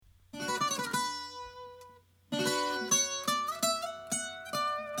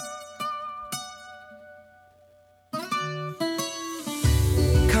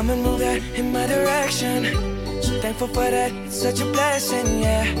Someone move that in my direction. So thankful for that, it's such a blessing,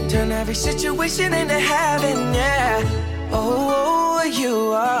 yeah. Turn every situation into heaven, yeah. Oh,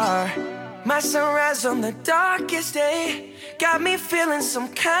 you are my sunrise on the darkest day. Got me feeling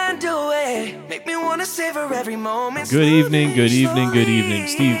some kind of way. Make me want to savor every moment. Good evening, good evening, good evening.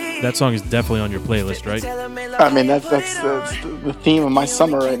 Steve, that song is definitely on your playlist, right? I mean, that's the theme of my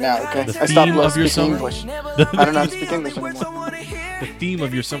summer right now, okay? The I stopped theme of your speaking summer? English. I don't know how to speak English anymore. The theme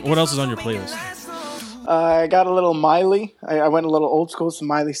of your summer. What else is on your playlist? I got a little Miley. I went a little old school, some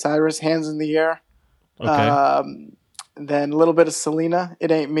Miley Cyrus, Hands in the Air. Okay. Then a little bit of Selena, It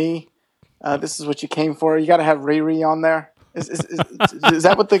Ain't Me. This Is What You Came For. You got to have Riri on there. Is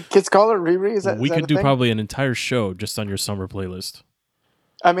that what the kids call her, Riri? We is that could a do thing? probably an entire show just on your summer playlist.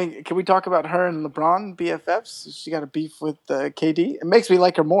 I mean, can we talk about her and LeBron, BFFs? She got a beef with KD. It makes me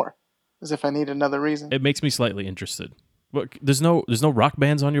like her more, as if I need another reason. It makes me slightly interested. But there's no rock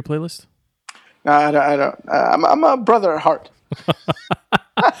bands on your playlist? No, I don't. I'm a brother at heart.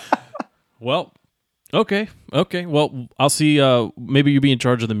 Well, okay. Well, I'll see. Maybe you'll be in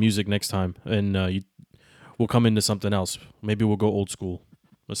charge of the music next time, and we'll come into something else. Maybe we'll go old school,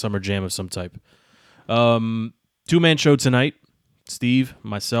 a summer jam of some type. Two-man show tonight. Steve,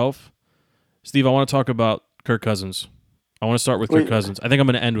 myself. Steve, I want to talk about Kirk Cousins. I want to start with Kirk Cousins. I think I'm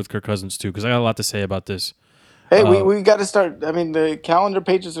going to end with Kirk Cousins, too, because I got a lot to say about this. Hey, we got to start. I mean, the calendar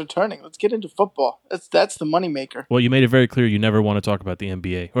pages are turning. Let's get into football. That's the moneymaker. Well, you made it very clear you never want to talk about the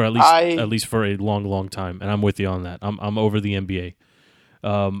NBA, or at least for a long, long time, and I'm with you on that. I'm over the NBA.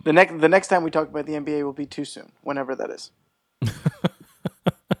 The next time we talk about the NBA will be too soon, whenever that is.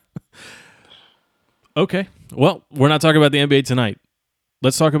 Okay. Well, we're not talking about the NBA tonight.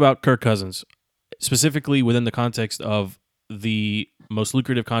 Let's talk about Kirk Cousins, specifically within the context of the most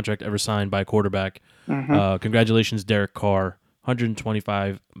lucrative contract ever signed by a quarterback. Mm-hmm. Congratulations, Derek Carr,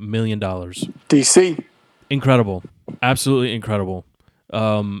 $125 million. DC. Incredible. Absolutely incredible.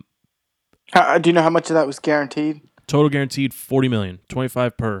 Do you know how much of that was guaranteed? Total guaranteed $40 million.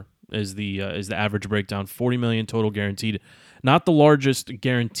 25 per is the average breakdown. $40 million total guaranteed. Not the largest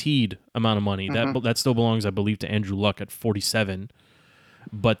guaranteed amount of money. Mm-hmm. That still belongs, I believe, to Andrew Luck at 47.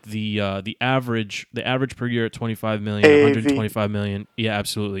 But the average per year at $25 million, $125 million. Yeah,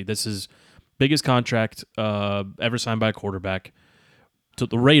 absolutely. This is biggest contract ever signed by a quarterback to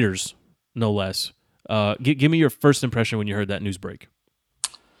the Raiders, no less. Give me your first impression when you heard that news break.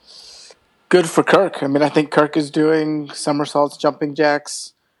 Good for Kirk. I mean, I think Kirk is doing somersaults, jumping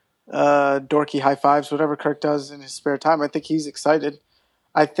jacks, dorky high fives, whatever Kirk does in his spare time. I think he's excited.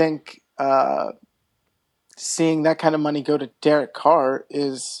 I think seeing that kind of money go to Derek Carr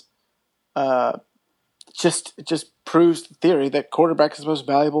is just proves the theory that quarterback is the most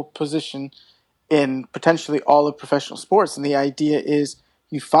valuable position in potentially all of professional sports. And the idea is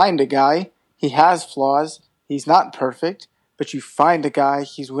you find a guy, he has flaws, he's not perfect, but you find a guy,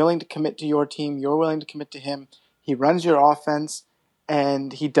 he's willing to commit to your team, you're willing to commit to him, he runs your offense,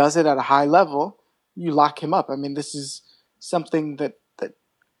 and he does it at a high level, you lock him up. I mean, this is something that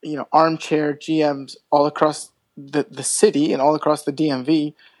armchair GMs all across the city and all across the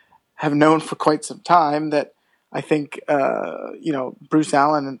DMV have known for quite some time, that I think, Bruce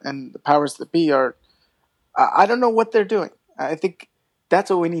Allen and the powers that be are, I don't know what they're doing. I think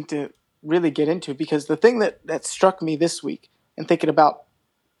that's what we need to really get into, because the thing that struck me this week and thinking about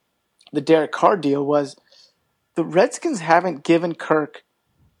the Derek Carr deal was the Redskins haven't given Kirk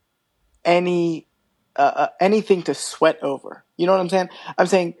anything to sweat over. You know what I'm saying? I'm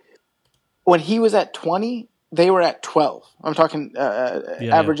saying when he was at 20, they were at 12. I'm talking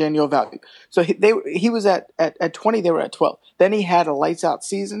average annual value. So he was at 20, they were at 12. Then he had a lights out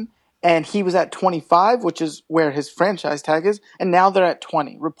season, and he was at 25, which is where his franchise tag is, and now they're at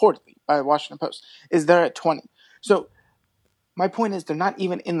 20, reportedly by Washington Post, is they're at 20. So my point is they're not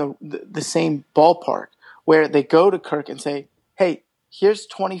even in the same ballpark where they go to Kirk and say, hey, here's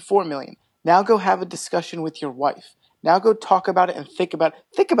 $24 million. Now go have a discussion with your wife. Now go talk about it and think about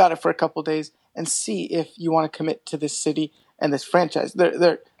it for a couple of days and see if you want to commit to this city and this franchise.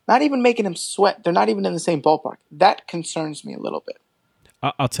 They're not even making him sweat. They're not even in the same ballpark. That concerns me a little bit.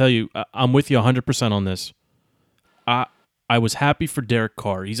 I'll tell you, I'm with you 100% on this. I was happy for Derek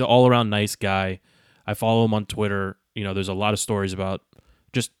Carr. He's an all-around nice guy. I follow him on Twitter. There's a lot of stories about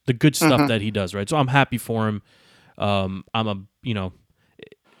just the good stuff that he does, right? So I'm happy for him.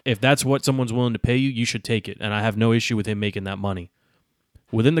 If that's what someone's willing to pay you, you should take it. And I have no issue with him making that money.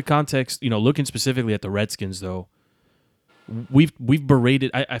 Within the context, looking specifically at the Redskins, though, we've berated.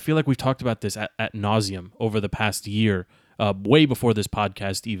 I feel like we've talked about this at nauseum over the past year, way before this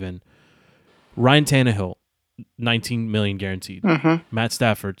podcast even. Ryan Tannehill, $19 million guaranteed. Mm-hmm. Matt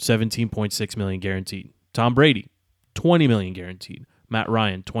Stafford, $17.6 million guaranteed. Tom Brady, $20 million guaranteed. Matt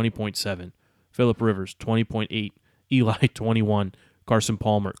Ryan, $20.7. Phillip Rivers, $20.8. Eli, $21. Carson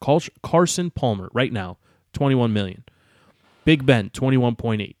Palmer, right now, $21 million. Big Ben,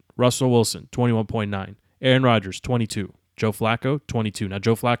 $21.8. Russell Wilson, $21.9. Aaron Rodgers, $22. Joe Flacco, $22. Now,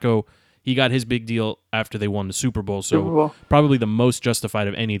 Joe Flacco, he got his big deal after they won the Super Bowl, so probably the most justified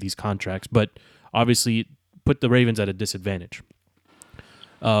of any of these contracts, but obviously put the Ravens at a disadvantage.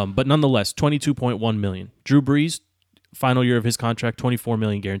 But nonetheless, $22.1 million. Drew Brees, final year of his contract, $24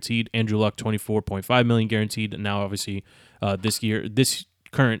 million guaranteed. Andrew Luck, $24.5 million guaranteed. And now, obviously, this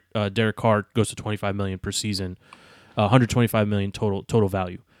current Derek Carr goes to $25 million per season, $125 million total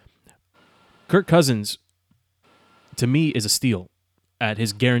value. Kirk Cousins, to me, is a steal at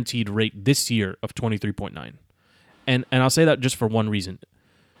his guaranteed rate this year of 23.9. And I'll say that just for one reason.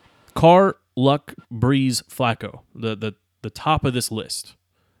 Carr, Luck, Brees, Flacco, the top of this list,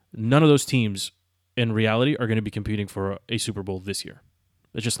 none of those teams in reality are going to be competing for a Super Bowl this year.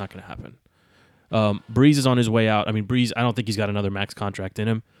 It's just not going to happen. Brees is on his way out. I mean, Brees, I don't think he's got another max contract in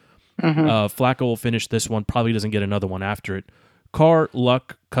him. Mm-hmm. Flacco will finish this one, probably doesn't get another one after it. Carr,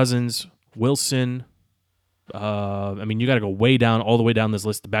 Luck, Cousins, Wilson. I mean, you got to go way down, all the way down this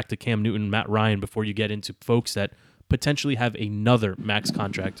list, back to Cam Newton, Matt Ryan, before you get into folks that potentially have another max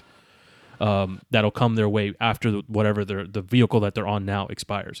contract that'll come their way after whatever the vehicle that they're on now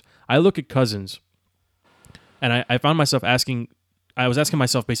expires. I look at Cousins, and I found myself asking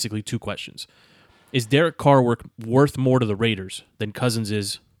myself basically two questions. Is Derek Carr worth more to the Raiders than Cousins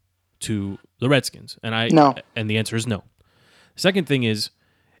is to the Redskins? No. And the answer is no. Second thing is,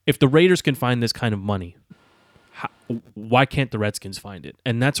 if the Raiders can find this kind of money, why can't the Redskins find it?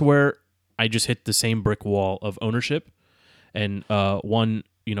 And that's where I just hit the same brick wall of ownership. And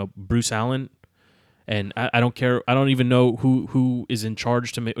Bruce Allen, and I don't care. I don't even know who is in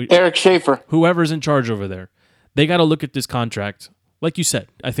charge to make Eric Schaefer. Whoever's in charge over there, they got to look at this contract. Like you said,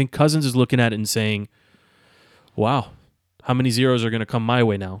 I think Cousins is looking at it and saying, "Wow, how many zeros are going to come my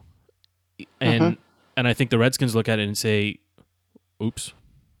way now?" And I think the Redskins look at it and say, "Oops,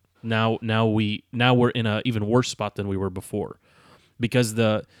 now we're in a even worse spot than we were before." Because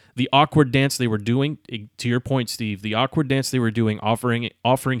the awkward dance they were doing, to your point, Steve, the awkward dance they were doing,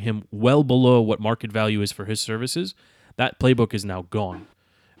 offering him well below what market value is for his services, that playbook is now gone.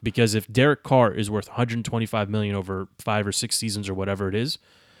 Because if Derek Carr is worth $125 million over 5 or 6 seasons or whatever it is,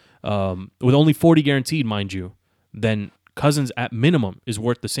 with only $40 guaranteed, mind you, then Cousins at minimum is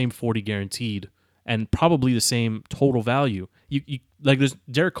worth the same $40 guaranteed and probably the same total value.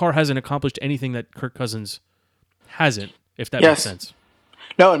 Derek Carr hasn't accomplished anything that Kirk Cousins hasn't. If that makes sense.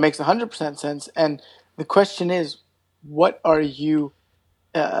 No, it makes 100% sense. And the question is, what are you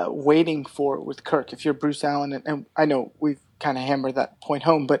waiting for with Kirk? If you're Bruce Allen, and I know we've kind of hammered that point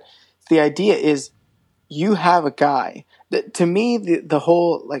home, but the idea is you have a guy that, to me, the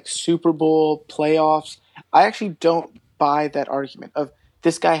whole like Super Bowl playoffs, I actually don't buy that argument of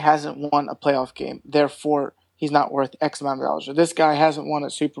this guy hasn't won a playoff game, therefore he's not worth X amount of dollars. Or this guy hasn't won a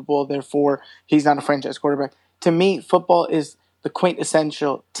Super Bowl, therefore he's not a franchise quarterback. To me, football is the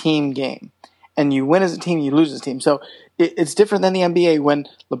quintessential team game. And you win as a team, you lose as a team. So it's different than the NBA when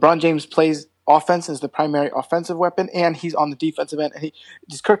LeBron James plays offense as the primary offensive weapon and he's on the defensive end. And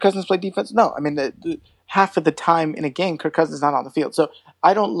does Kirk Cousins play defense? No. I mean, half of the time in a game, Kirk Cousins is not on the field. So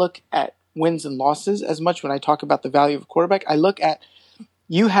I don't look at wins and losses as much when I talk about the value of a quarterback. I look at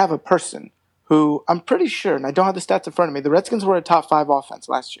you have a person who I'm pretty sure, and I don't have the stats in front of me, the Redskins were a top 5 offense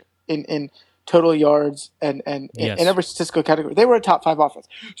last year in total yards and yes. in every statistical category. They were a top 5 offense.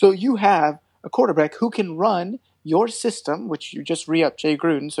 So you have a quarterback who can run your system, which you just re-up Jay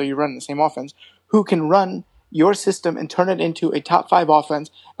Gruden, so you run the same offense, who can run your system and turn it into a top 5 offense,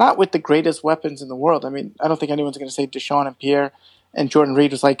 not with the greatest weapons in the world. I mean, I don't think anyone's going to say Deshaun and Pierre and Jordan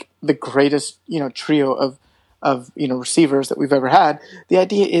Reed was like the greatest, trio of receivers that we've ever had. The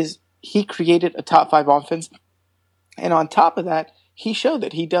idea is he created a top 5 offense, and on top of that, he showed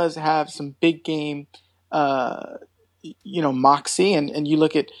that he does have some big game, moxie. And you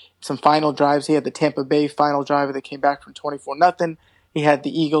look at some final drives. He had the Tampa Bay final drive that came back from 24-0. He had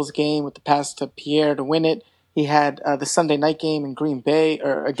the Eagles game with the pass to Pierre to win it. He had the Sunday night game in Green Bay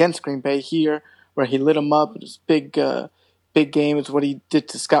or against Green Bay here, where he lit him up. It was big game. It's what he did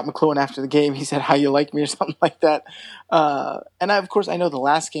to Scott McCloughan after the game. He said, "How you like me?" or something like that. And of course, I know the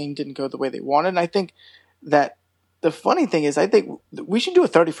last game didn't go the way they wanted. And I think that the funny thing is, I think we should do a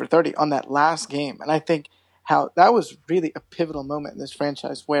 30 for 30 on that last game. And I think how that was really a pivotal moment in this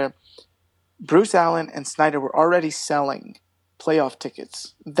franchise where Bruce Allen and Snyder were already selling playoff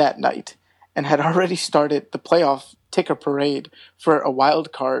tickets that night. and had already started the playoff ticker parade for a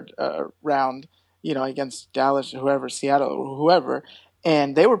wild card round, against Dallas or whoever, Seattle or whoever,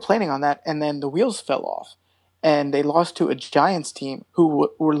 and they were planning on that, and then the wheels fell off, and they lost to a Giants team who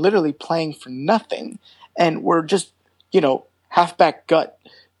were literally playing for nothing, and were just, halfback gut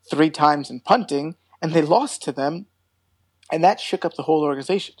 3 times and punting, and they lost to them, and that shook up the whole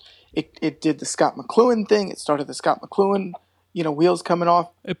organization. It did the Scott McCloughan thing. It started the Scott McCloughan, wheels coming off.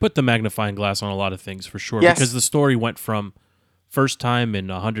 It put the magnifying glass on a lot of things for sure. Yes. Because the story went from first time in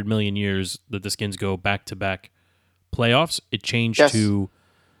 100 million years that the Skins go back-to-back playoffs. It changed Yes. to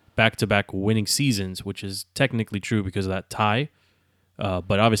back-to-back winning seasons, which is technically true because of that tie.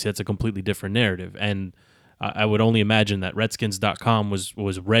 But obviously that's a completely different narrative. And I would only imagine that Redskins.com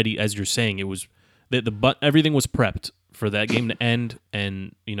was ready, as you're saying. It was everything was prepped for that game to end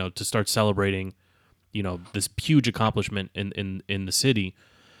and to start celebrating this huge accomplishment in the city,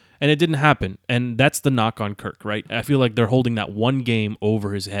 and it didn't happen. And that's the knock on Kirk, right? I feel like they're holding that one game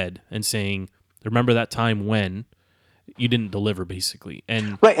over his head and saying, remember that time when you didn't deliver, basically.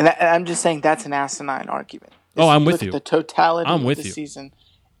 And right, and I'm just saying that's an asinine argument. I'm If with look you. at the totality I'm of with the you. season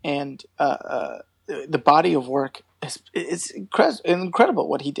and the body of work is incredible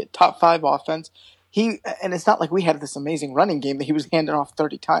what he did. Top 5 offense. And it's not like we had this amazing running game that he was handing off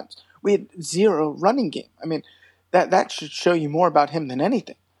 30 times. We had 0 running game. I mean, that should show you more about him than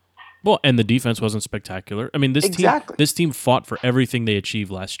anything. Well, and the defense wasn't spectacular. I mean, Exactly. this team fought for everything they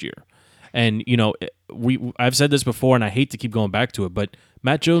achieved last year. And I've said this before, and I hate to keep going back to it, but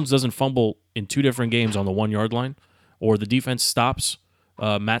Matt Jones doesn't fumble in 2 different games on the 1-yard line, or the defense stops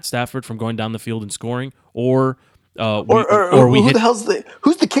Matt Stafford from going down the field and scoring, or who's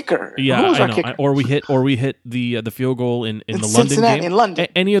the kicker? Yeah, Who's I our know. kicker? Or we hit the field goal in the London Cincinnati, game. in London.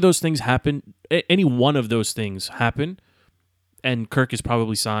 Any of those things happen. Any one of those things happen, and Kirk is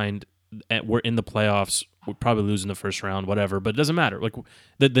probably signed. We're in the playoffs. We're probably losing the first round, whatever. But it doesn't matter. Like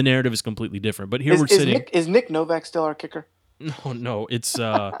the narrative is completely different. But here we're sitting. Is Nick Novak still our kicker? No, it's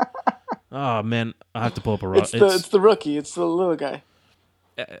oh man, I have to pull up a It's the rookie. It's the little guy.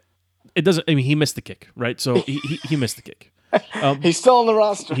 It doesn't. I mean, he missed the kick, right? So he missed the kick. He's still on the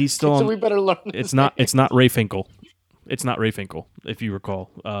roster. He's still so on. we better learn. It's not Ray Finkel. It's not Ray Finkel, if you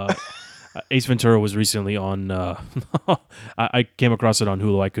recall. Ace Ventura was recently on. I came across it on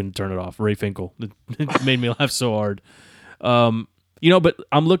Hulu. I couldn't turn it off. Ray Finkel. It made me laugh so hard. But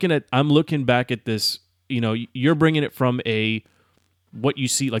I'm looking back at this. You're bringing it from what you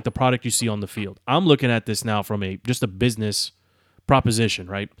see, like the product you see on the field. I'm looking at this now from just a business proposition,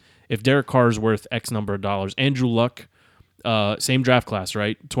 right? If Derek Carr is worth X number of dollars, Andrew Luck, same draft class,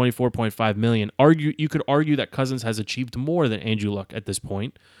 right? $24.5 million. You could argue that Cousins has achieved more than Andrew Luck at this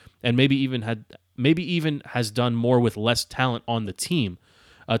point, and maybe even has done more with less talent on the team.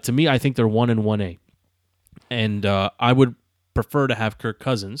 To me, I think they're 1 and 1A, and I would prefer to have Kirk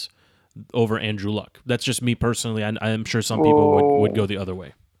Cousins over Andrew Luck. That's just me personally. I'm sure some people would go the other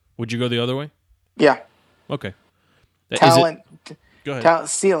way. Would you go the other way? Yeah. Okay. Talent. Go ahead. Talent,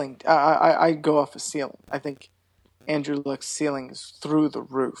 ceiling. I go off of ceiling. I think Andrew Luck's ceiling is through the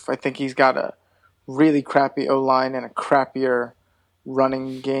roof. I think he's got a really crappy O-line and a crappier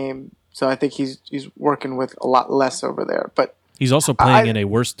running game. So I think he's working with a lot less over there. But he's also playing in a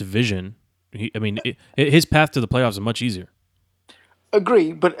worse division. His path to the playoffs is much easier.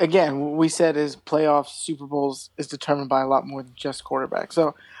 Agree, but again, we said is playoffs, Super Bowls is determined by a lot more than just quarterback.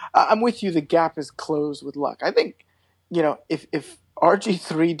 So I'm with you. The gap is closed with Luck. I think, if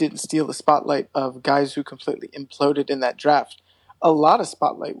RG3 didn't steal the spotlight of guys who completely imploded in that draft, a lot of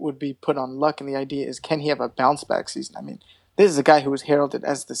spotlight would be put on Luck. And the idea is, can he have a bounce back season? I mean, this is a guy who was heralded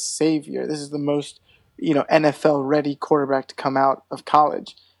as the savior. This is the most, NFL ready quarterback to come out of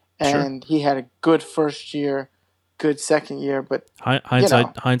college. And He had a good first year, good second year, but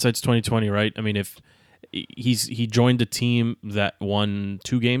hindsight's 2020, right? I mean, if he joined a team that won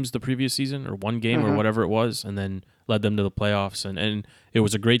 2 games the previous season, or 1 game, or whatever it was, and then led them to the playoffs, and it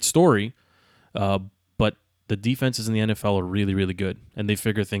was a great story. But the defenses in the NFL are really, really good, and they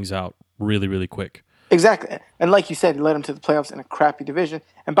figure things out really, really quick. Exactly, and like you said, he led them to the playoffs in a crappy division.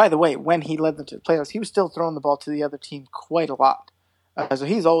 And by the way, when he led them to the playoffs, he was still throwing the ball to the other team quite a lot. So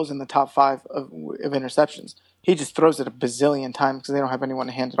he's always in the top 5 of interceptions. He just throws it a bazillion times because they don't have anyone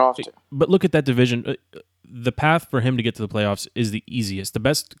to hand it off to. But look at that division. The path for him to get to the playoffs is the easiest. The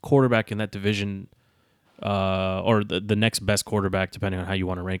best quarterback in that division, or the next best quarterback, depending on how you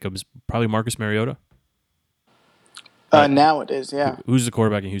want to rank him, is probably Marcus Mariota. Now it is, yeah. Who's the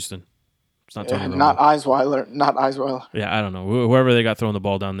quarterback in Houston? It's not Tony Romo. Not Eisweiler. Yeah, I don't know. Whoever they got throwing the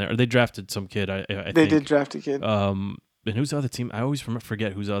ball down there. Or they drafted some kid. I think. They did draft a kid. and who's the other team? I always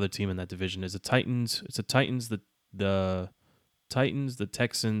forget who's the other team in that division. Is the Titans? It's the Titans, the Titans, the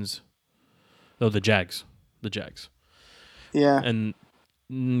Texans. Oh, the Jags. Yeah. And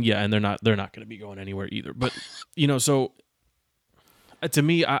and they're not going to be going anywhere either. But so to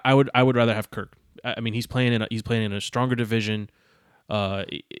me, I would rather have Kirk. I mean, he's playing in a stronger division.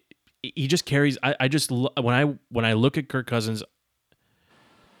 He just carries. When I look at Kirk Cousins,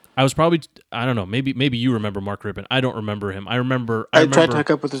 I was probably, I don't know, maybe you remember Mark Rippon. I don't remember him. I tried to hook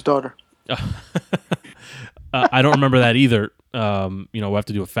up with his daughter. I don't remember that either. We'll have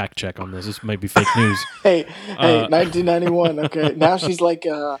to do a fact check on this. This might be fake news. Hey, 1991. Okay, now she's like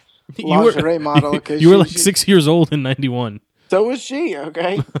a lingerie model. Okay, you were like 6 years old in 91. So was she.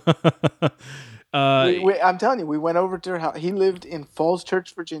 Okay. I'm telling you, we went over to her house. He lived in Falls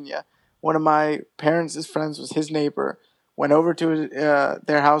Church, Virginia. One of my parents' friends was his neighbor. Went over to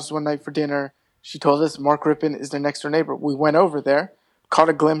their house one night for dinner. She told us Mark Rippon is their next door neighbor. We went over there, caught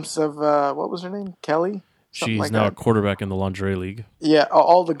a glimpse of what was her name, Kelly. She's like now a quarterback in the lingerie league. Yeah,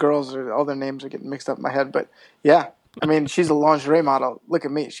 all the girls all their names are getting mixed up in my head. But yeah, I mean, she's a lingerie model. Look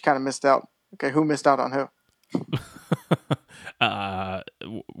at me, she kind of missed out. Okay, who missed out on who?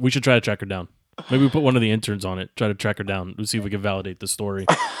 We should try to track her down. Maybe we put one of the interns on it. Try to track her down. We'll see if we can validate the story.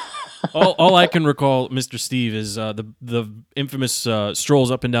 all I can recall, Mr. Steve, is the infamous strolls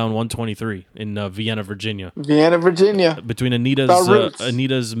up and down 123 in Vienna, Virginia. Between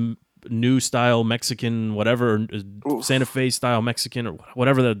Anita's new style Mexican, whatever, Santa Fe style Mexican, or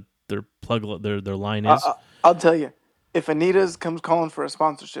whatever their line is. I'll tell you, if Anita's comes calling for a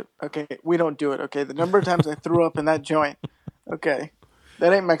sponsorship, okay, we don't do it. Okay, the number of times I threw up in that joint, okay.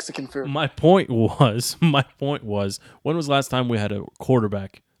 That ain't Mexican food. My point was, when was the last time we had a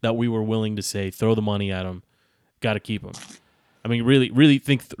quarterback that we were willing to say, throw the money at him, got to keep him? I mean, really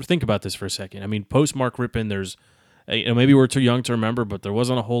think about this for a second. I mean, post Mark Rippon, there's, maybe we're too young to remember, but there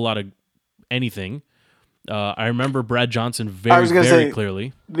wasn't a whole lot of anything. I remember Brad Johnson very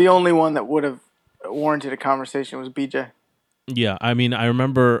clearly. The only one that would have warranted a conversation was BJ. Yeah, I mean, I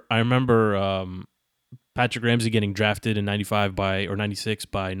remember. Patrick Ramsey getting drafted in 95 or 96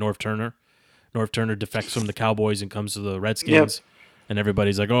 by Norv Turner. Norv Turner defects from the Cowboys and comes to the Redskins. Yep. And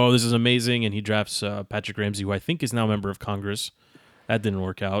everybody's like, oh, this is amazing. And he drafts Patrick Ramsey, who I think is now a member of Congress. That didn't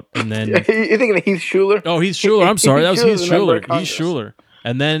work out. And then you're thinking of Heath Schuler? Oh, Heath Schuler. I'm sorry. That was Heath Schuler. Heath Schuler.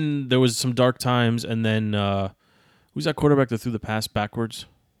 And then there was some dark times. And then who's that quarterback that threw the pass backwards?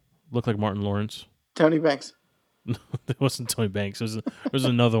 Looked like Martin Lawrence. Tony Banks. It wasn't Tony Banks. There was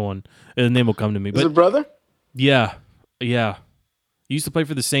another one. The name will come to me. Is it brother? Yeah. He used to play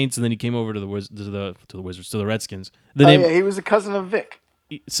for the Saints, and then he came over to the Wizards, to the Redskins. He was a cousin of Vic.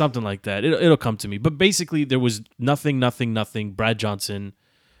 Something like that. It'll come to me. But basically, there was nothing. Brad Johnson,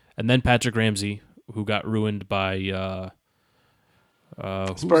 and then Patrick Ramsey, who got ruined by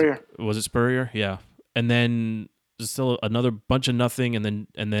Spurrier. Was it Spurrier? Yeah. And then still another bunch of nothing, and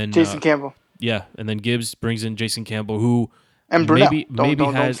then Jason Campbell. Yeah, and then Gibbs brings in Jason Campbell, who and Brunell.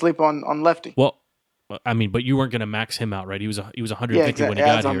 Don't sleep on Lefty. Well, I mean, but you weren't going to max him out, right? He was 150 when he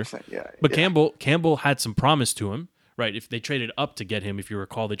got here. But Campbell had some promise to him, right? If they traded up to get him, if you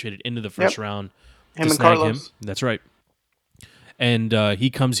recall, they traded into the first round to snag Carlos. him. That's right. And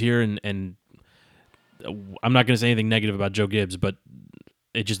he comes here, and I'm not going to say anything negative about Joe Gibbs, but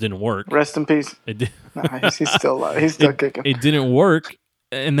it just didn't work. Rest in peace. He's still alive. He's still kicking. It didn't work.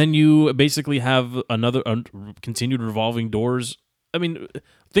 And then you basically have another continued revolving doors. I mean,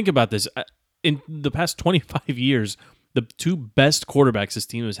 think about this. In the past 25 years, the two best quarterbacks this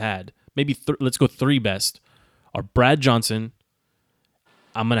team has had, maybe let's go three best, are Brad Johnson.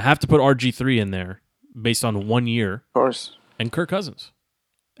 I'm going to have to put RG3 in there based on 1 year. Of course. And Kirk Cousins.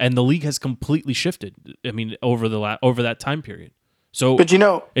 And the league has completely shifted, I mean, over that time period. So, but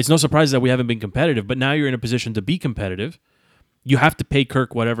it's no surprise that we haven't been competitive, but now you're in a position to be competitive. You have to pay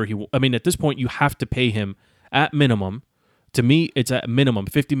Kirk whatever at this point, you have to pay him at minimum. To me, it's at minimum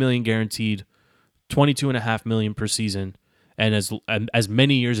 $50 million guaranteed, $22.5 million per season, and as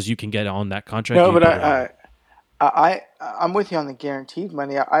many years as you can get on that contract. No, but I'm with you on the guaranteed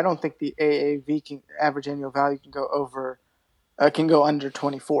money. I don't think the AAV average annual value can go under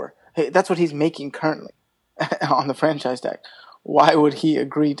 24. Hey, that's what he's making currently on the franchise tag. Why would he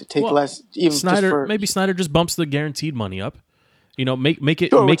agree to take less? Even maybe Snyder just bumps the guaranteed money up. Make it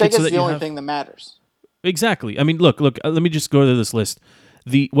sure, make it so that the only thing that matters. Exactly. I mean, look. Let me just go to this list.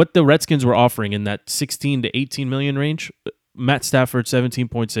 What the Redskins were offering in that 16 to 18 million range: Matt Stafford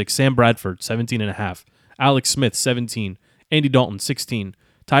 17.6, Sam Bradford 17.5, Alex Smith 17, Andy Dalton 16,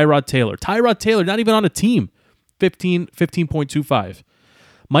 Tyrod Taylor not even on a team 15.25,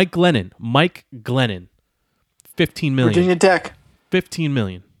 Mike Glennon $15 million. Virginia Tech. $15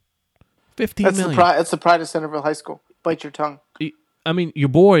 million. $15 That's million. That's the pride of Centerville High School. Bite your tongue. I mean, your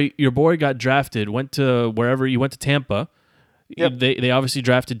boy got drafted, went to wherever you went to Tampa. Yep. They obviously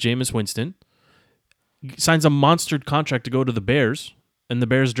drafted Jameis Winston. Signs a monster contract to go to the Bears, and the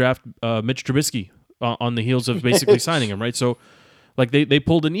Bears draft Mitch Trubisky on the heels of basically signing him, right? So, like they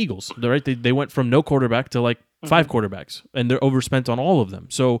pulled an Eagles, right? They went from no quarterback to like 5 quarterbacks, and they're overspent on all of them.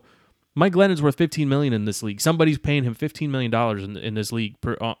 So, Mike Glennon's worth $15 million in this league. Somebody's paying him $15 million in this league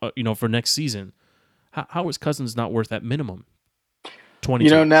for next season. How is Cousins not worth that minimum?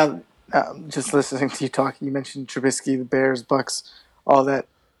 22. Now just listening to you talk, you mentioned Trubisky, the Bears, Bucks, all that.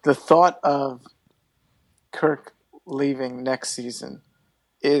 The thought of Kirk leaving next season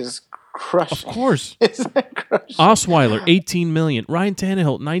is crushing. Of course. It's crushing. Osweiler, $18 million. Ryan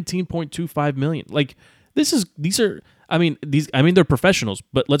Tannehill, $19.25 million. Like they're professionals,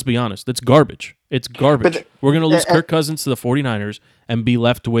 but let's be honest, that's garbage. It's garbage. We're gonna lose Kirk Cousins to the 49ers and be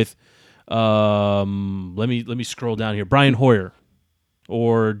left with let me scroll down here. Brian Hoyer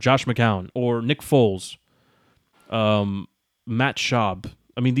or Josh McCown or Nick Foles, Matt Schaub.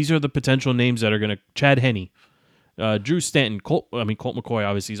 I mean, these are the potential names that are going to... Chad Henne, Drew Stanton, Colt McCoy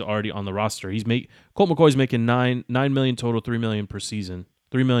obviously is already on the roster. Colt McCoy's making $9 million total, $3 million per season,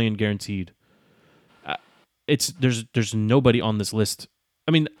 $3 million guaranteed. There's nobody on this list.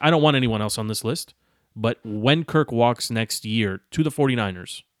 I mean, I don't want anyone else on this list, but when Kirk walks next year to the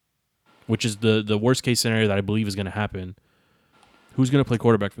 49ers, which is the worst case scenario that I believe is going to happen, who's going to play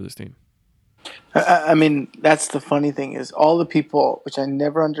quarterback for this team? I mean, that's the funny thing is all the people, which I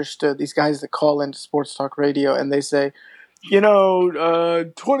never understood, these guys that call into sports talk radio and they say,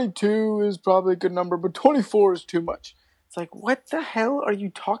 22 is probably a good number, but 24 is too much. It's like, what the hell are you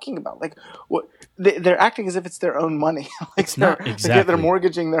talking about? Like, what? They're acting as if it's their own money. It's not exactly. They're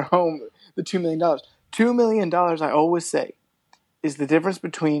mortgaging their home, the $2 million. $2 million, I always say, is the difference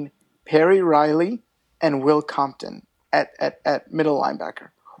between Perry Riley and Will Compton at middle linebacker.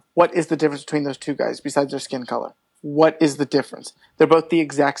 What is the difference between those two guys besides their skin color? What is the difference? They're both the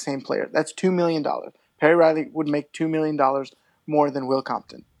exact same player. That's $2 million. Perry Riley would make $2 million more than Will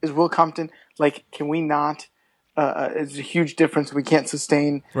Compton. Is Will Compton, can we not? It's a huge difference. We can't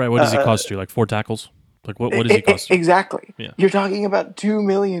sustain. Right. What does he cost you? Like 4 tackles? Like what does he cost you? Exactly. Yeah. You're talking about $2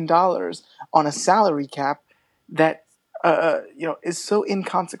 million on a salary cap that is so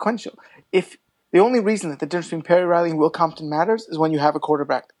inconsequential. If the only reason that the difference between Perry Riley and Will Compton matters is when you have a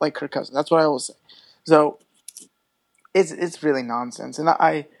quarterback like Kirk Cousins. That's what I always say. So it's really nonsense. And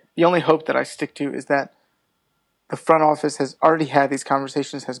the only hope that I stick to is that the front office has already had these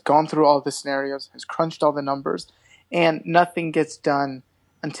conversations, has gone through all the scenarios, has crunched all the numbers, and nothing gets done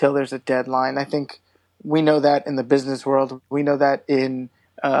until there's a deadline. I think we know that in the business world. We know that in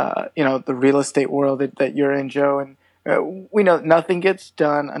the real estate world that you're in, Joe. And we know nothing gets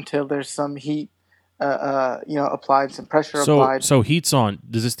done until there's some heat applied, some pressure applied. So heat's on.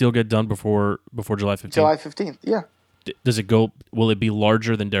 Does this deal get done before July 15th? July 15th, yeah. Does it go? Will it be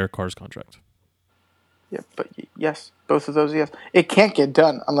larger than Derek Carr's contract? Yeah, but yes, both of those, yes. It can't get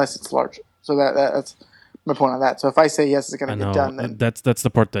done unless it's larger. So that's my point on that. So if I say yes, it's going to get done, then that's the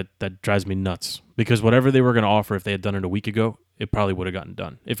part that drives me nuts. Because whatever they were going to offer, if they had done it a week ago, it probably would have gotten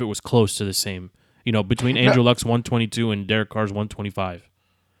done. If it was close to the same, between Andrew Luck's 122 and Derek Carr's 125.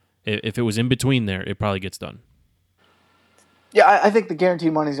 If it was in between there, it probably gets done. Yeah, I think the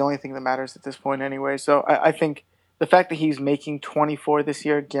guaranteed money is the only thing that matters at this point anyway. So I think the fact that he's making 24 this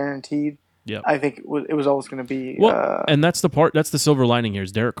year guaranteed, yep. I think it was always going to be. And that's the silver lining here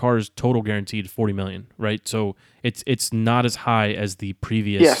is Derek Carr's total guaranteed $40 million, right? So it's not as high as the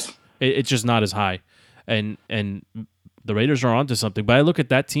previous. Yes. It's just not as high, and the Raiders are onto something. But I look at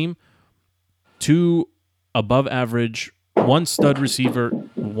that team, 2 above average, 1 stud receiver,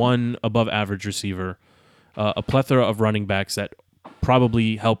 1 above average receiver, a plethora of running backs that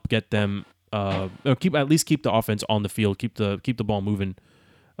probably help get them keep the offense on the field, keep the ball moving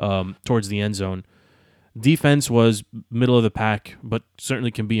towards the end zone. Defense was middle of the pack, but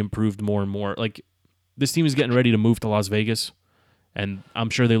certainly can be improved more and more. Like this team is getting ready to move to Las Vegas, and I'm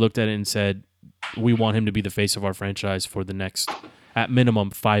sure they looked at it and said, we want him to be the face of our franchise for the next, at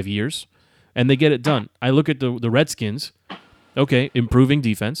minimum, 5 years. And they get it done. I look at the Redskins, okay, improving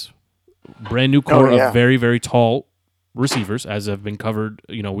defense, brand new core of very, very tall receivers, as have been covered.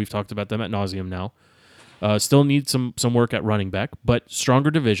 We've talked about them ad nauseum now. Still need some work at running back, but stronger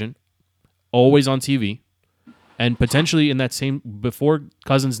division, always on TV, and potentially in that same, before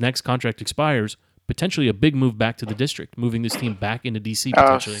Cousins' next contract expires, potentially a big move back to the district, moving this team back into DC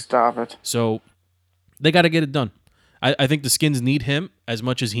potentially. Oh, stop it. So they got to get it done. I think the Skins need him as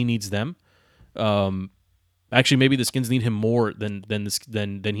much as he needs them. Actually, maybe the Skins need him more than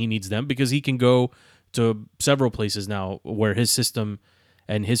he needs them, because he can go to several places now where his system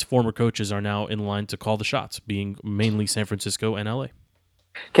and his former coaches are now in line to call the shots, being mainly San Francisco and LA.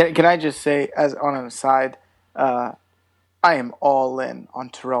 Can I just say, as on an aside, I am all in on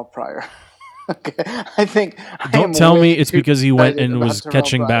Terrell Pryor. Okay, I think. Don't tell me it's because he went and about was Terrell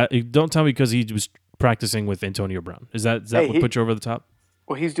catching Pryor. Don't tell me because he was practicing with Antonio Brown. Is that Hey, what put you over the top?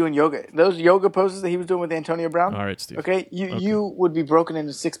 Well, he's doing yoga. Those yoga poses that he was doing with Antonio Brown. All right, Steve. Okay, you would be broken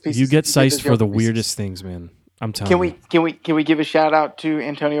into 6 pieces. You get if did sized those for the yoga pieces. weirdest things, man. I'm telling you. Can we give a shout out to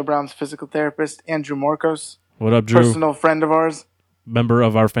Antonio Brown's physical therapist, Andrew Marcos, What up, Drew? personal friend of ours. Member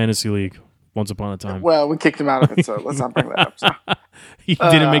of our fantasy league once upon a time. Well, we kicked him out of it, so let's not bring that up. So. He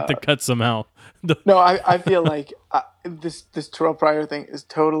didn't make the cut somehow. No, I feel like this Terrell Pryor thing is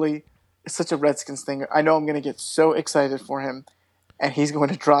totally it's such a Redskins thing. I know I'm going to get so excited for him, and he's going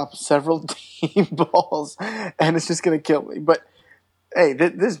to drop several team balls, and it's just going to kill me. But hey,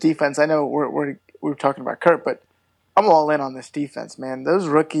 this defense. I know we're talking about Kurt, but I'm all in on this defense, man. Those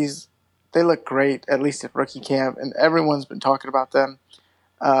rookies, they look great, at least at rookie camp, and everyone's been talking about them.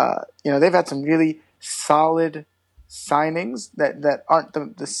 They've had some really solid signings that aren't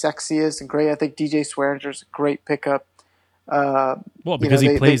the sexiest and great. I think DJ Swearinger's a great pickup. Well, because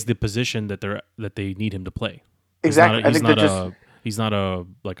he plays the position that they need him to play. Exactly. He's not a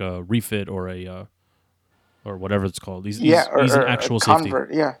like a refit or a or whatever it's called. He's an actual convert.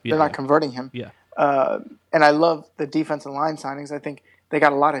 safety. Yeah, they're not converting him. Yeah. And I love the defensive line signings. I think they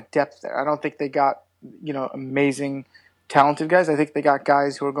got a lot of depth there. I don't think they got amazing, talented guys. I think they got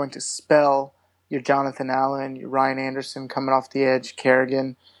guys who are going to spell your Jonathan Allen, your Ryan Anderson coming off the edge,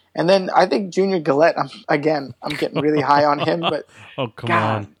 Kerrigan. And then I think Junior Gillette, I'm getting really high on him. But oh, come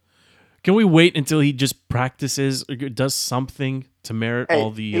on. Can we wait until he just practices or does something to merit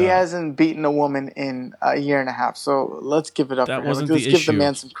all the... He hasn't beaten a woman in a year and a half, so let's give it up for him. Let's give the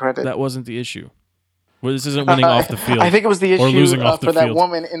man some credit. That wasn't the issue. Well, this isn't winning off the field. I think it was the issue or losing off the for field. that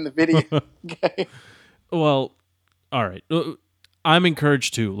woman in the video. Okay. Well, all right. I'm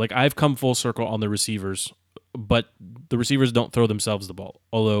encouraged too. Like, I've come full circle on the receivers, but the receivers don't throw themselves the ball,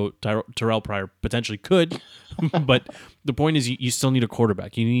 although Terrell Pryor potentially could. But the point is you still need a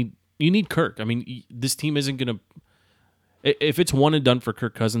quarterback. You need Kirk. I mean, this team isn't going to... If it's one and done for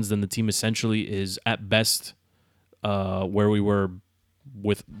Kirk Cousins, then the team essentially is at best where we were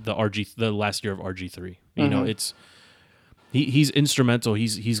with the last year of RG3. You know, it's... He's instrumental.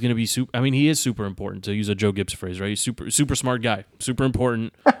 He's going to be super. I mean, he is super important, to use a Joe Gibbs phrase, right? He's super smart guy, super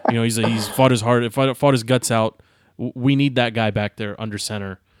important. He's fought his guts out. We need that guy back there under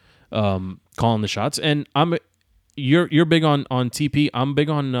center, calling the shots. And you're big on TP. I'm big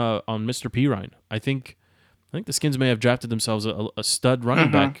on Mr. Pirine. I think the Skins may have drafted themselves a stud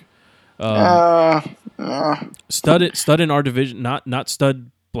running back. Stud in our division, not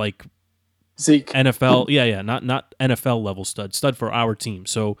stud like Zeke. NFL, not NFL level stud for our team.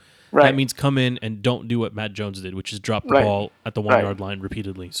 So that means come in and don't do what Matt Jones did, which is drop the ball at the 1 yard line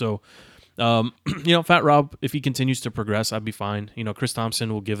repeatedly. So, Fat Rob, if he continues to progress, I'd be fine. Chris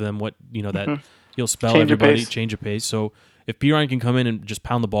Thompson will give them what that he'll spell everybody, change of pace. So if Pirine can come in and just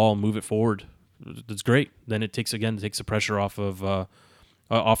pound the ball and move it forward, that's great. Then it takes the pressure off of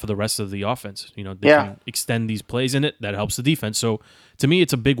the rest of the offense. They can extend these plays in it. That helps the defense. So to me,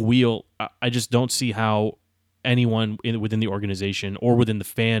 it's a big wheel. I just don't see how anyone within the organization or within the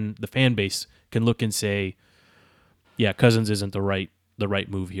fan base can look and say, yeah, Cousins isn't the right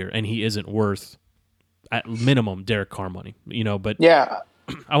move here, and he isn't worth at minimum Derek Carr money. But yeah,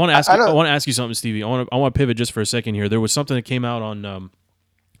 I want to ask you something, Stevie. I want to pivot just for a second here. There was something that came out on.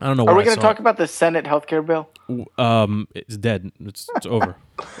 I don't know. Are we going to talk about the Senate healthcare bill? It's dead. It's over.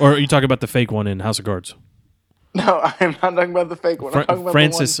 Or are you talking about the fake one in House of Cards? No, I'm not talking about the fake one. I'm talking about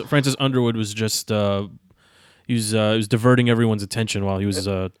Francis Underwood was just he was diverting everyone's attention while he was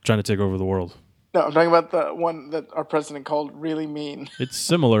trying to take over the world. No, I'm talking about the one that our president called really mean. It's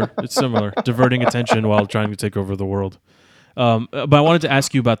similar. Diverting attention while trying to take over the world. But I wanted to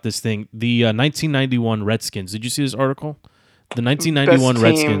ask you about this thing. The 1991 Redskins. Did you see this article? The 1991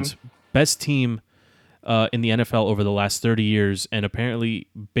 Redskins, best team in the NFL over the last 30 years, and apparently,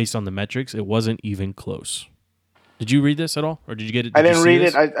 based on the metrics, it wasn't even close. Did you read this at all, or did you get it? I didn't read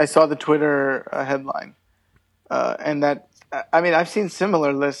it. I saw the Twitter headline, and that. I mean, I've seen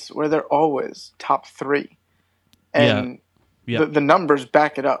similar lists where they're always top 3, and the numbers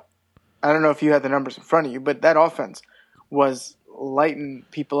back it up. I don't know if you had the numbers in front of you, but that offense was lighting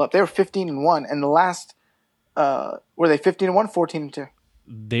people up. They were 15-1, and the last. Were they 15-1, 14-2?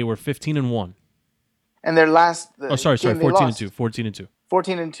 They were 15-1. And their last... 14-2. 14-2.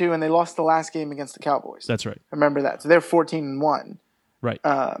 14-2, and they lost the last game against the Cowboys. That's right. Remember that. So they're 14-1. Right.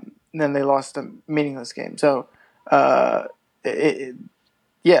 And then they lost a meaningless game. So, if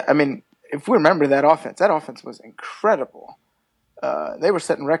we remember that offense was incredible. They were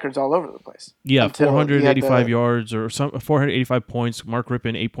setting records all over the place. Yeah, 485 yards or 485 points. Mark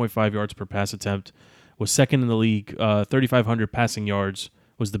Rypien, 8.5 yards per pass attempt, was second in the league. 3,500 passing yards,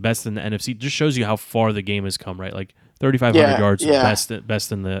 was the best in the NFC. Just shows you how far the game has come, right? Like 3,500 yards,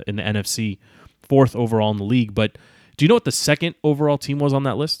 best in the NFC, fourth overall in the league. But do you know what the second overall team was on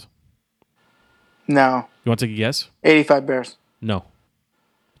that list? No. You want to take a guess? 85 Bears. No.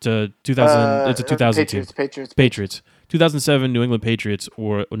 It's a 2000. It's a 2000 Patriots. 2007 New England Patriots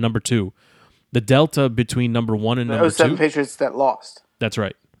or number 2. The delta between number 1 and number 2. 07 Patriots that lost. That's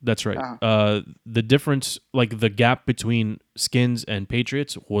right. Uh-huh. The difference, like the gap between Skins and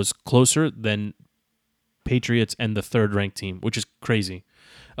Patriots, was closer than Patriots and the third-ranked team, which is crazy.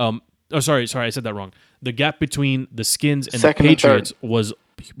 Sorry, I said that wrong. The gap between the Skins and Second the Patriots was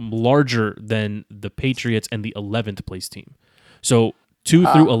larger than the Patriots and the 11th place team. So 2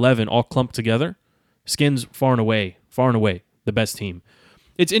 through 11 all clumped together. Skins far and away the best team.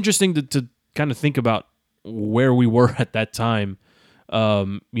 It's interesting to kind of think about where we were at that time.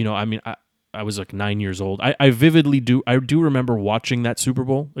 I was like 9 years old. I do remember watching that Super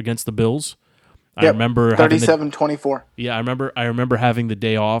Bowl against the Bills. Yep, I remember 37-24. Yeah, I remember having the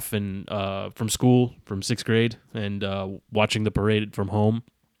day off and from school from 6th grade and watching the parade from home.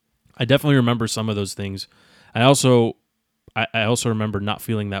 I definitely remember some of those things. I also remember not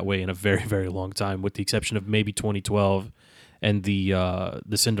feeling that way in a very, very long time, with the exception of maybe 2012 and the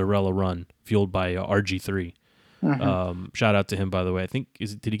Cinderella run fueled by RG3. Mm-hmm. Shout out to him, by the way. I think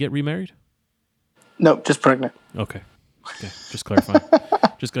did he get remarried? No, just pregnant. Okay, just clarifying.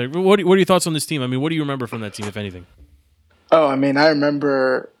 What are your thoughts on this team? I mean, what do you remember from that team, if anything? Oh, I mean, I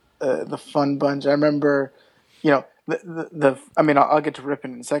remember the fun bunch. I remember, I'll get to Rypien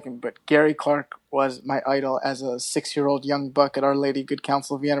in a second, but Gary Clark was my idol as a 6-year-old young buck at Our Lady Good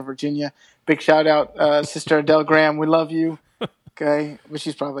Counsel of Vienna, Virginia. Big shout out, Sister Adele Graham. We love you. Okay, but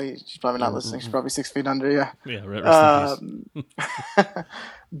she's probably not listening. She's probably 6 feet under. Yeah. Yeah. Rest in peace.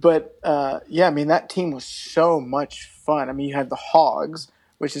 But that team was so much fun. I mean, you had the Hogs,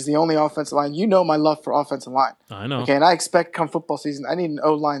 which is the only offensive line. You know my love for offensive line. I know. Okay, and I expect come football season, I need an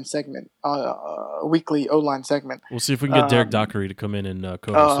O-line segment, a weekly O-line segment. We'll see if we can get Derek Dockery to come in and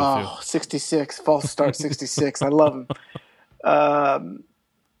co-host with you. 66, false start 66. I love him.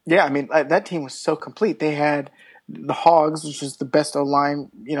 That team was so complete. They had the Hogs, which is the best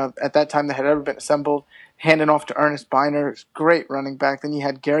O-line, at that time that had ever been assembled, handing off to Ernest Biner, great running back. Then you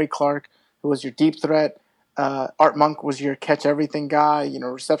had Gary Clark, who was your deep threat. Art Monk was your catch-everything guy,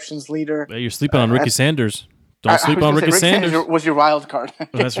 receptions leader. Hey, you're sleeping on Ricky Sanders. Don't sleep on Ricky Sanders. Was your wild card.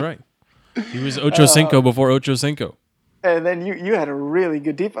 That's right. He was Ocho Cinco before Ocho Cinco. And then you had a really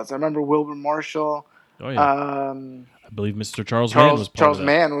good defense. I remember Wilbur Marshall. Oh, yeah. I believe Mr. Charles Mann was part Charles of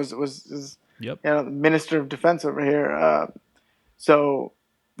that. Mann was Yep. The Minister of Defense over here.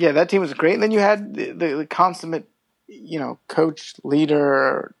 That team was great. And then you had the consummate, coach,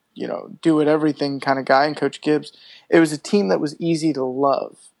 leader, do it everything kind of guy, and Coach Gibbs. It was a team that was easy to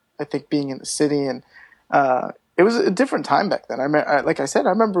love, I think, being in the city. And it was a different time back then. Like I said, I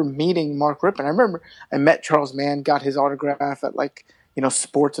remember meeting Mark Rypien. I remember I met Charles Mann, got his autograph at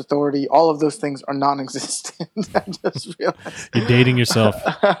Sports Authority. All of those things are non-existent. I just realized. You're dating yourself.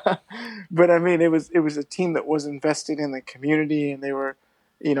 But I mean, it was a team that was invested in the community, and they were,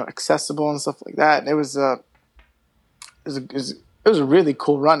 accessible and stuff like that. And it was a really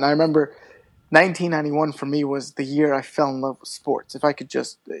cool run. And I remember 1991 for me was the year I fell in love with sports.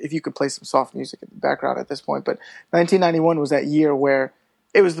 If you could play some soft music in the background at this point, but 1991 was that year where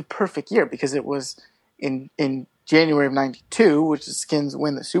it was the perfect year, because it was in January of 92, which the Skins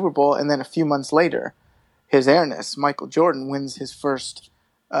win the Super Bowl, and then a few months later, His Airness, Michael Jordan, wins his first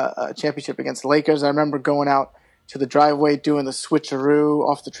championship against the Lakers. I remember going out to the driveway, doing the switcheroo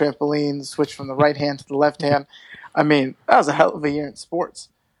off the trampoline, the switch from the right hand to the left hand. I mean, that was a hell of a year in sports.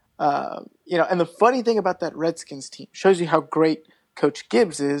 And the funny thing about that Redskins team, shows you how great Coach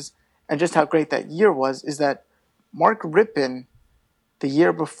Gibbs is, and just how great that year was, is that Mark Rypien, the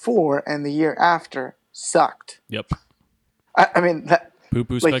year before and the year after, sucked. Yep. I mean, that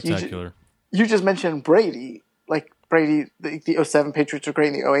poo-poo spectacular. You just mentioned Brady. Like, Brady, the 07 Patriots were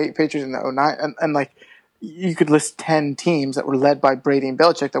great, and the 08 Patriots, and the 09. And you could list 10 teams that were led by Brady and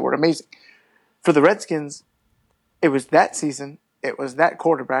Belichick that were amazing. For the Redskins, it was that season, it was that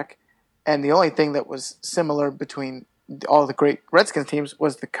quarterback, and the only thing that was similar between all the great Redskins teams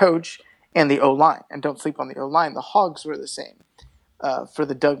was the coach and the O-line. And don't sleep on the O-line. The Hogs were the same. for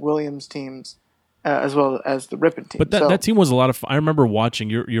the Doug Williams teams as well as the Ripon team. But that team was a lot of fun. I remember watching.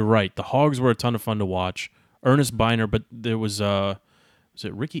 You're right. The Hogs were a ton of fun to watch. Ernest Biner, but there was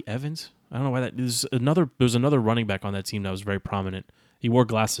it Ricky Evans? I don't know why that. There was another running back on that team that was very prominent. He wore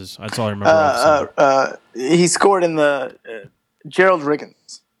glasses. That's all I remember. He scored in the Gerald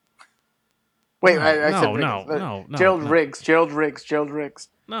Riggins. Wait, I said Riggins. No. Gerald Riggs.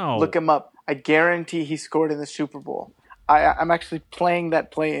 No. Look him up. I guarantee he scored in the Super Bowl. I'm actually playing that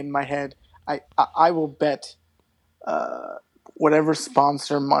play in my head. I will bet whatever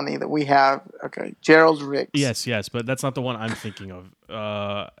sponsor money that we have. Okay, Gerald Riggs. Yes, but that's not the one I'm thinking of.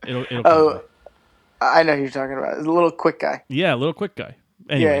 It'll I know who you're talking about. It's a little quick guy. Yeah, a little quick guy.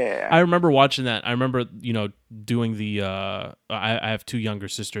 Anyway, Yeah. I remember watching that. I remember, doing the. I have two younger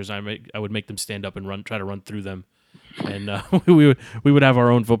sisters. I would make them stand up and try to run through them, and we would have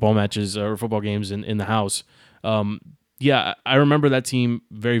our own football matches or football games in the house. Yeah, I remember that team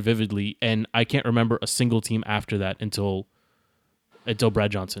very vividly, and I can't remember a single team after that until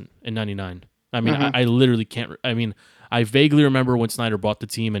Brad Johnson in '99. I mean, I literally can't. I mean, I vaguely remember when Snyder bought the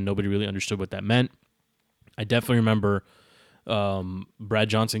team and nobody really understood what that meant. I definitely remember Brad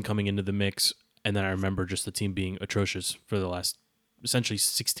Johnson coming into the mix, and then I remember just the team being atrocious for the last essentially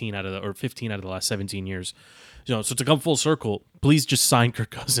 15 out of the last 17 years. So to come full circle, please just sign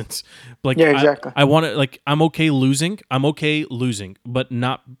Kirk Cousins. Yeah, exactly. I want to I'm okay losing, but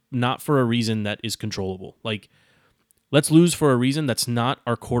not for a reason that is controllable. Let's lose for a reason that's not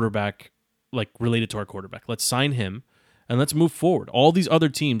our quarterback, related to our quarterback. Let's sign him. And let's move forward. All these other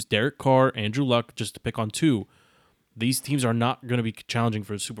teams, Derek Carr, Andrew Luck, just to pick on two, these teams are not going to be challenging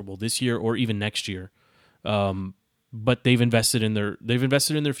for the Super Bowl this year or even next year. But they've invested in their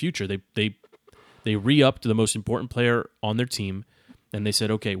future. They re-upped the most important player on their team, and they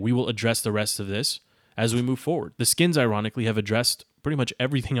said, okay, we will address the rest of this as we move forward. The Skins, ironically, have addressed pretty much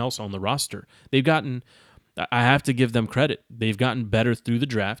everything else on the roster. I have to give them credit. They've gotten better through the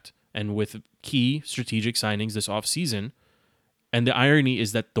draft and with key strategic signings this offseason. And the irony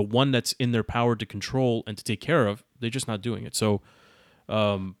is that the one that's in their power to control and to take care of, they're just not doing it. So,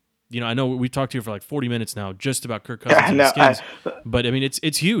 I know we talked here for 40 minutes now just about Kirk Cousins and the Skins, but I mean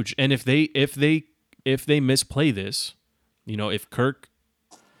it's huge. And if they misplay this, if Kirk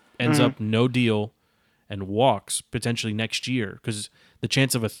ends up no deal and walks potentially next year, because the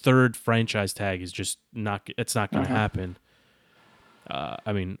chance of a third franchise tag is just not going to happen.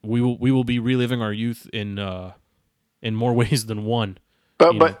 I mean, we will be reliving our youth in more ways than one.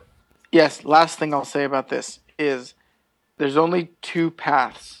 But yes, last thing I'll say about this is there's only two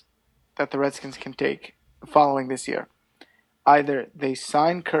paths that the Redskins can take following this year. Either they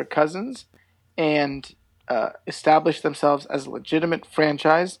sign Kirk Cousins and establish themselves as a legitimate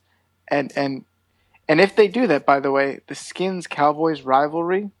franchise, and if they do that, by the way, the Skins Cowboys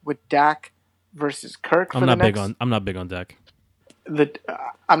rivalry with Dak versus Kirk. I'm not big on Dak.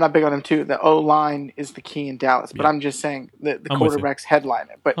 I'm not big on him too. The O-line is the key in Dallas, but I'm just saying the quarterback's headline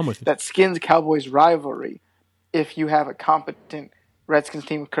it. But that Skins Cowboys rivalry, if you have a competent Redskins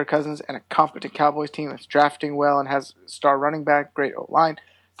team with Kirk Cousins and a competent Cowboys team that's drafting well and has star running back, great O-line,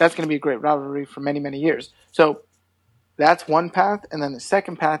 that's going to be a great rivalry for many, many years. So that's one path. And then the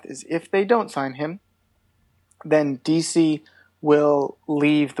second path is if they don't sign him, then DC will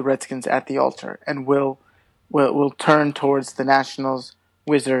leave the Redskins at the altar and will turn towards the Nationals,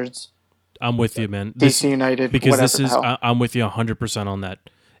 Wizards. I'm with you, man. DC United, because this is. I'm with you 100% on that.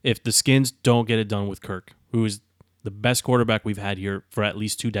 If the Skins don't get it done with Kirk, who is the best quarterback we've had here for at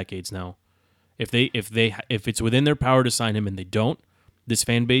least 2 decades now, if it's within their power to sign him and they don't, this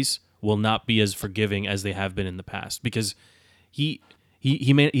fan base will not be as forgiving as they have been in the past, because he's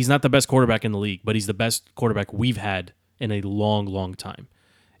not the best quarterback in the league, but he's the best quarterback we've had in a long, long time.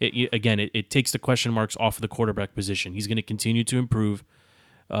 It takes the question marks off of the quarterback position. He's going to continue to improve.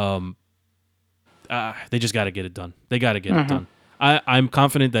 They just got to get it done. They got to get it done. I'm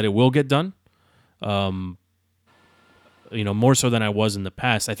confident that it will get done. More so than I was in the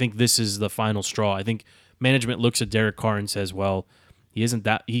past. I think this is the final straw. I think management looks at Derek Carr and says, well,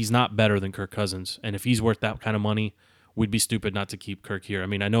 he's not better than Kirk Cousins. And if he's worth that kind of money, we'd be stupid not to keep Kirk here. I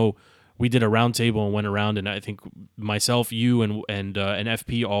mean, I know we did a roundtable and went around, and I think myself, you, and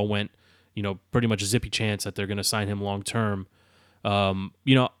FP all went, pretty much a zippy chance that they're going to sign him long term.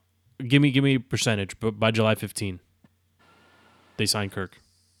 Give me a percentage, but by July 15, they sign Kirk.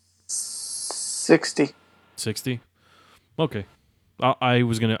 60. 60? Okay. I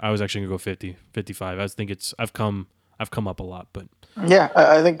was actually gonna go 50, 55. I think I've come up a lot, but yeah,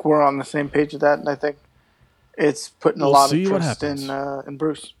 I think we're on the same page with that, and I think it's putting a lot of trust in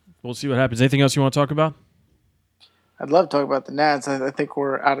Bruce. We'll see what happens. Anything else you want to talk about? I'd love to talk about the Nats. I think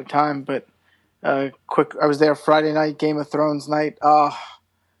we're out of time, but quick. I was there Friday night, Game of Thrones night. Oh,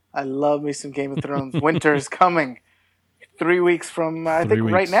 I love me some Game of Thrones. Winter is coming. 3 weeks from, I think,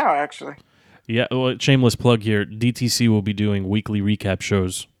 right now, actually. Yeah, well, shameless plug here. DTC will be doing weekly recap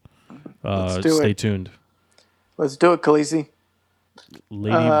shows. Stay tuned. Let's do it, Khaleesi.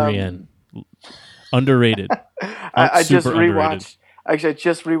 Lady Brienne. Underrated. I just rewatched. Actually, I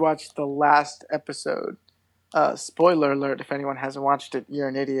just rewatched the last episode. Spoiler alert! If anyone hasn't watched it, you're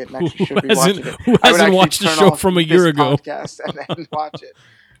an idiot and actually should be watching it. Who hasn't watched the show from a year ago? Podcast and then watch it.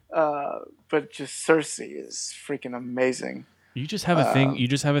 But just Cersei is freaking amazing. You just have a thing. You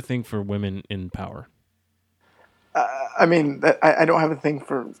just have a thing for women in power. I mean, I don't have a thing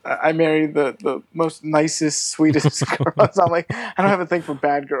for. I marry the most nicest, sweetest girls. I'm like, I don't have a thing for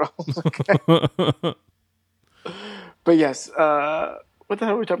bad girls. Okay? But yes, what the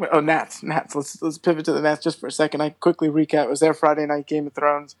hell are we talking about? Oh, Nats. Let's pivot to the Nats just for a second. I quickly recap. It was their Friday night Game of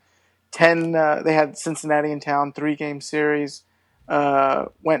Thrones. They had Cincinnati in town, 3-game series.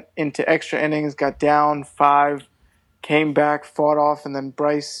 Went into extra innings, got down 5, came back, fought off, and then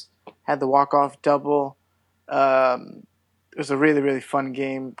Bryce had the walk-off double. It was a really, really fun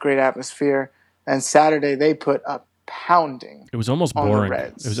game, great atmosphere. And Saturday they put a pounding. It was almost boring.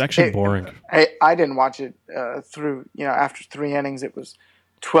 It was actually boring. I didn't watch it through. After 3 innings, it was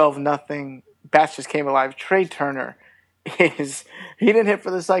 12-0. Bats just came alive. Trey Turner he didn't hit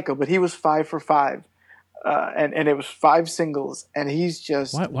for the cycle, but he was 5 for 5, and it was 5 singles. And he's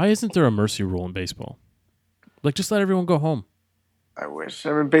just why isn't there a mercy rule in baseball? Like, just let everyone go home. I wish.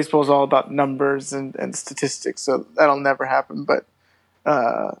 I mean, baseball is all about numbers and statistics, so that'll never happen. But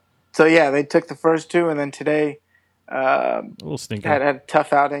so yeah, they took the first 2, and then today a little stinker. Had a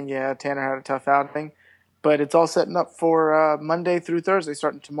tough outing. Yeah, Tanner had a tough outing, but it's all setting up for Monday through Thursday,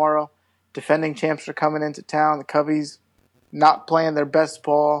 starting tomorrow. Defending champs are coming into town. The Cubbies not playing their best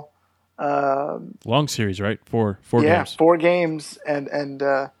ball. Long series, right? Four games. Yeah, 4 games, and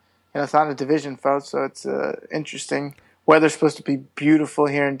it's not a division, folks, so it's interesting. Weather's supposed to be beautiful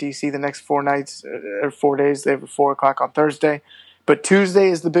here in D.C. the next 4 nights or 4 days. They have a 4 o'clock on Thursday. But Tuesday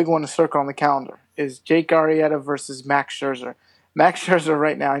is the big one to circle on the calendar, is Jake Arrieta versus Max Scherzer. Max Scherzer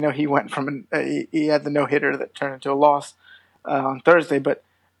right now, I know he went from he had the no-hitter that turned into a loss on Thursday, but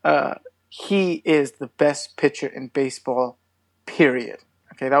he is the best pitcher in baseball, period.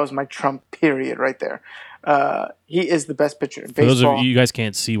 Okay, that was my Trump period right there. He is the best pitcher in baseball. For those of you guys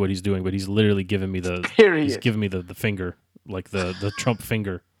can't see what he's doing, but he's literally giving me the period. He's giving me the finger, like the Trump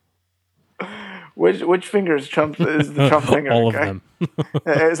finger. Which finger is Trump? Is the Trump finger? All of them.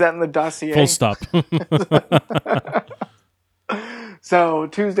 Is that in the dossier? Full stop. So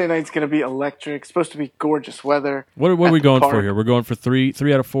Tuesday night's going to be electric. It's supposed to be gorgeous weather. What are we going for here? We're going for 3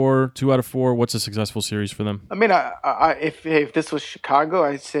 out of 4, 2 out of 4. What's a successful series for them? I mean, if this was Chicago,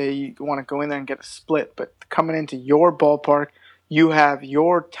 I'd say you want to go in there and get a split. But coming into your ballpark, you have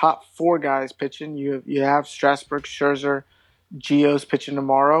your top 4 guys pitching. You have Strasburg, Scherzer, Gio's pitching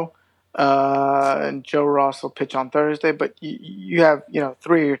tomorrow, and Joe Ross will pitch on Thursday. But you have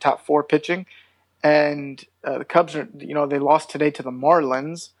 3 of your top 4 pitching. And the Cubs are, they lost today to the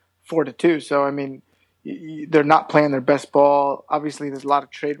Marlins 4-2. So, I mean, they're not playing their best ball. Obviously, there's a lot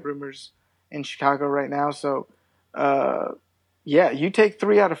of trade rumors in Chicago right now. So, you take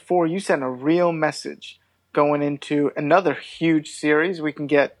 3 out of 4. You send a real message going into another huge series. We can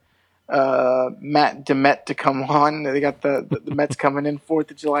get Matt DeMet to come on. They got the Mets coming in 4th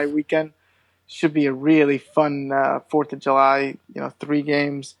of July weekend. Should be a really fun 4th of July, 3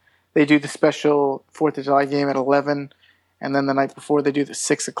 games. They do the special 4th of July game at 11, and then the night before they do the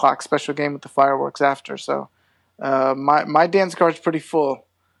 6 o'clock special game with the fireworks after. So my dance card's pretty full.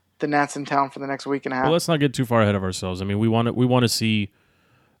 The Nats in town for the next week and a half. Well, let's not get too far ahead of ourselves. I mean, we want to see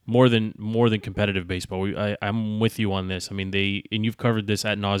more than competitive baseball. I'm with you on this. I mean, and you've covered this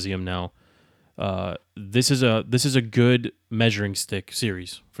ad nauseum now. This is a good measuring stick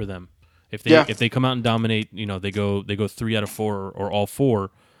series for them. If they come out and dominate, they go 3 out of 4 or all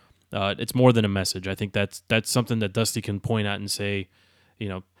 4. It's more than a message. I think that's something that Dusty can point at and say,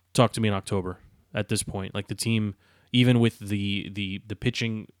 talk to me in October. At this point, like the team, even with the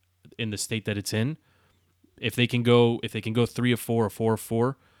pitching in the state that it's in, if they can go 3 of 4 or 4 of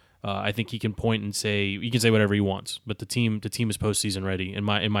 4, I think he can point and say whatever he wants. But the team is postseason ready in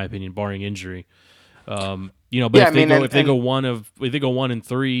my opinion, barring injury. But if they go 1 and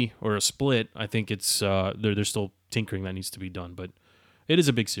 3 or a split, I think it's there's still tinkering that needs to be done. But it is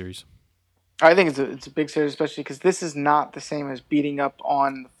a big series. I think it's a big series, especially because this is not the same as beating up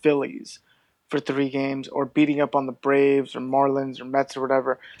on the Phillies for 3 games or beating up on the Braves or Marlins or Mets or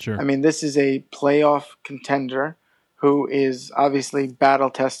whatever. Sure. I mean, this is a playoff contender who is obviously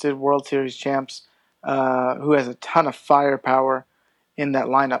battle-tested, World Series champs, who has a ton of firepower in that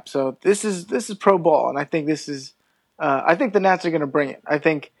lineup. So this is pro ball, and I think I think the Nats are going to bring it. I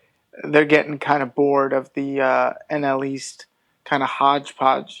think they're getting kind of bored of the NL East kind of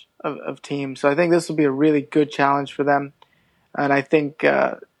hodgepodge of teams. So I think this will be a really good challenge for them. And I think,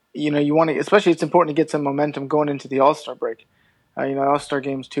 you want to, especially it's important to get some momentum going into the All-Star break. All-Star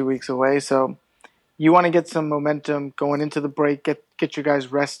game's 2 weeks away. So you want to get some momentum going into the break, get your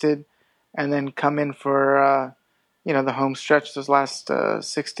guys rested, and then come in for, the home stretch, those last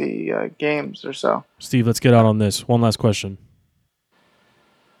 60 games or so. Steve, let's get out on this. One last question.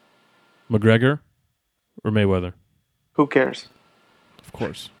 McGregor or Mayweather? Who cares? Of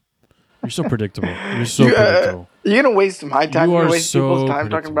course. You're so predictable. You're so predictable. You're going to waste my time. You're going to waste people's time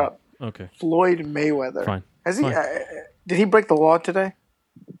talking about Floyd Mayweather. Fine. Has he? Did he break the law today?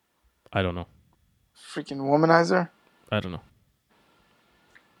 I don't know. Freaking womanizer. I don't know.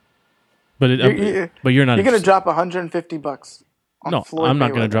 But you're not. You're going to drop $150 on No, Floyd I'm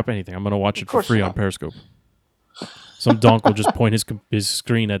not Mayweather. going to drop anything. I'm going to watch it for free on Periscope. Some donk will just point his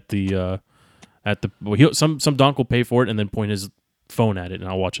screen at the some donk will pay for it and then point his phone at it, and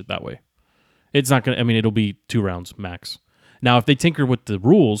I'll watch it that way. It's not going to. I mean, it'll be 2 rounds max. Now, if they tinker with the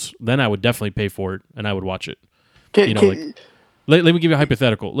rules, then I would definitely pay for it and I would watch it. Let me give you a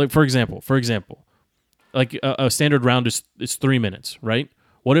hypothetical. Like for example, like a standard round is 3 minutes, right?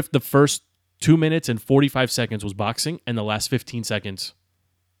 What if the first 2 minutes and 45 seconds was boxing and the last 15 seconds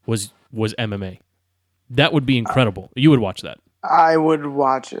was MMA? That would be incredible. You would watch that. I would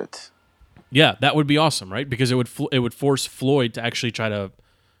watch it. Yeah, that would be awesome, right? Because it would force Floyd to actually try to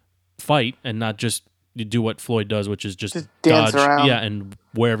fight and not just do what Floyd does, which is just dance dodge, around. and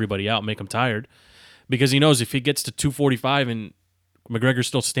wear everybody out, make them tired. Because he knows if he gets to 245 and McGregor's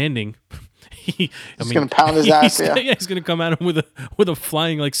still standing, he's going to pound his ass. He's going to come at him with a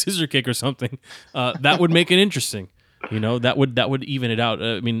flying like scissor kick or something. That would make it interesting. That would even it out.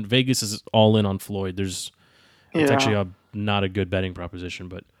 I mean, Vegas is all in on Floyd. It's actually not a good betting proposition,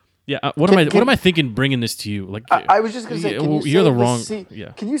 but yeah. What am I thinking? Bringing this to you, like I was just going to say, you're the wrong.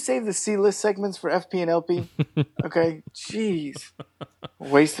 Can you save the C-list segments for FP and LP? Okay, jeez,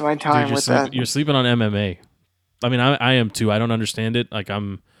 wasting my time with that. You're sleeping on MMA. I mean, I am too. I don't understand it. Like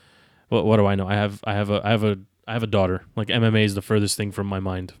what do I know? I have a daughter. Like MMA is the furthest thing from my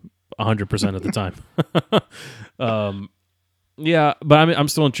mind. 100% of the time. Yeah, but I'm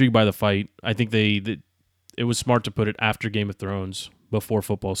still intrigued by the fight. I think it was smart to put it after Game of Thrones, before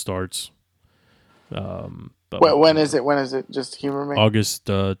football starts. When is it? When is it? Just humor me. August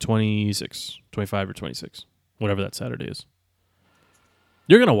 26, 25 or 26, whatever that Saturday is.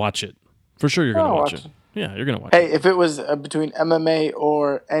 You're gonna watch it for sure. You're gonna watch it. Yeah, you're gonna watch it. Hey, if it was between MMA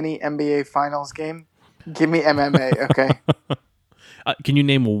or any NBA Finals game, give me MMA. Okay. Can you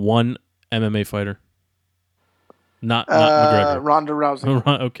name one MMA fighter? Not McGregor. Ronda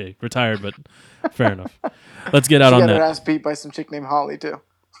Rousey. Okay, retired, but fair enough. Let's get out on that. She got her ass beat by some chick named Holly, too.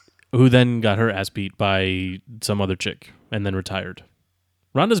 Who then got her ass beat by some other chick and then retired.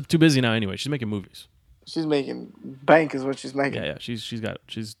 Ronda's too busy now anyway. She's making movies. She's making bank is what she's making. Yeah. She's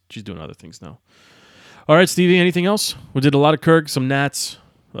doing other things now. All right, Stevie, anything else? We did a lot of Kirk, some Nats,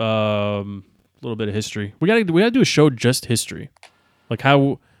 a little bit of history. We gotta do a show just history. Like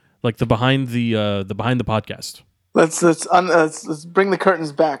the behind the podcast. Let's bring the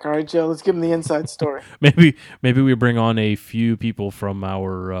curtains back, all right, Joe. Let's give them the inside story. Maybe we bring on a few people from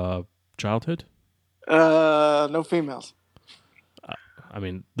our childhood. No females. I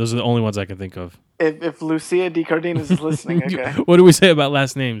mean, those are the only ones I can think of. If Lucia Di Cardenas is listening, okay. What do we say about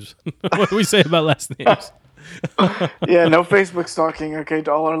last names? What do we say about last names? Yeah, no Facebook stalking, okay,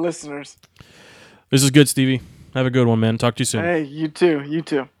 to all our listeners. This is good, Stevie. Have a good one, man. Talk to you soon. Hey, you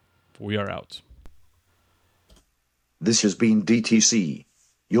too. We are out. This has been DTC,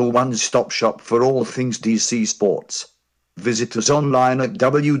 your one-stop shop for all things DC sports. Visit us online at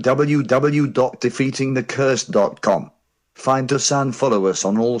www.defeatingthecurse.com. Find us and follow us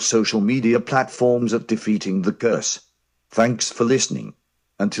on all social media platforms at Defeating the Curse. Thanks for listening.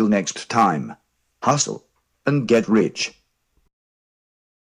 Until next time, hustle and get rich.